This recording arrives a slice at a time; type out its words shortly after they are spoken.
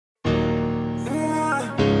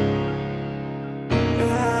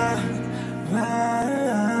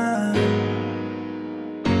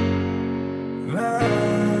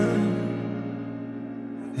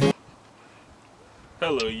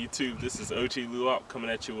Hello YouTube, this is OG Luop coming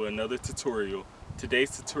at you with another tutorial.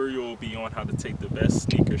 Today's tutorial will be on how to take the best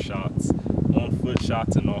sneaker shots, on-foot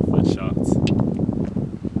shots and off-foot shots.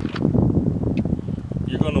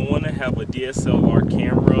 You're going to want to have a DSLR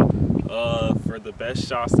camera for the best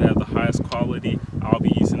shots that have the highest quality. I'll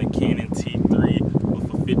be using a Canon T3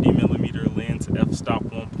 with a 50mm lens, f-stop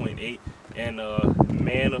 1.8, and a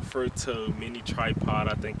Manfrotto mini tripod.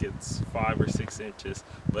 I think it's 5 or 6 inches,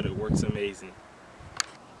 but it works amazing.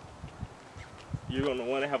 You're going to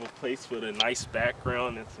want to have a place with a nice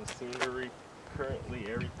background and some scenery. Currently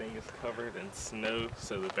everything is covered in snow,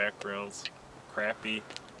 so the background's crappy,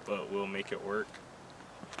 but we'll make it work.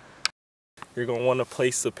 You're going to want to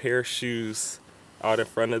place a pair of shoes out in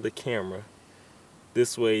front of the camera.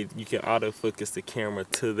 This way you can autofocus the camera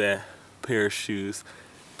to that pair of shoes.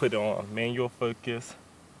 Put it on manual focus,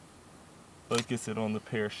 focus it on the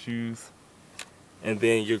pair of shoes, and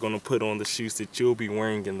then you're going to put on the shoes that you'll be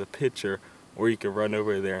wearing in the picture, or you can run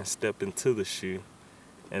over there and step into the shoe,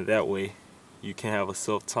 and that way you can have a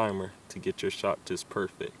self timer to get your shot just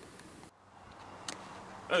perfect.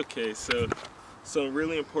 Okay, so some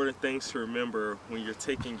really important things to remember when you're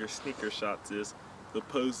taking your sneaker shots is the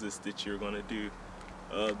poses that you're going to do.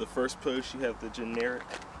 The first pose, you have the generic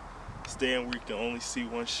stand where you can only see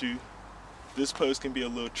one shoe. This pose can be a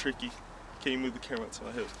little tricky. Can you move the camera to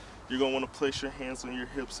my hips? You're going to want to place your hands on your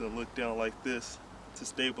hips and look down like this to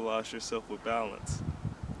stabilize yourself with balance.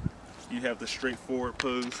 You have the straightforward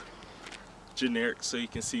pose, generic so you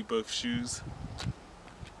can see both shoes.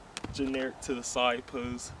 Generic to the side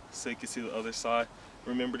pose so you can see the other side.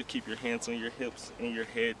 Remember to keep your hands on your hips and your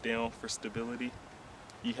head down for stability.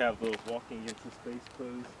 You have the walking into space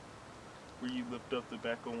pose where you lift up the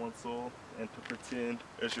back of one sole and to pretend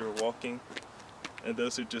as you're walking. And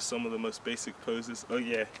those are just some of the most basic poses. Oh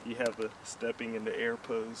yeah, you have the stepping in the air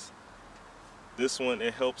pose. This one,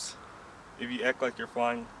 it helps if you act like you're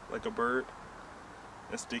flying like a bird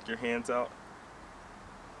and stick your hands out.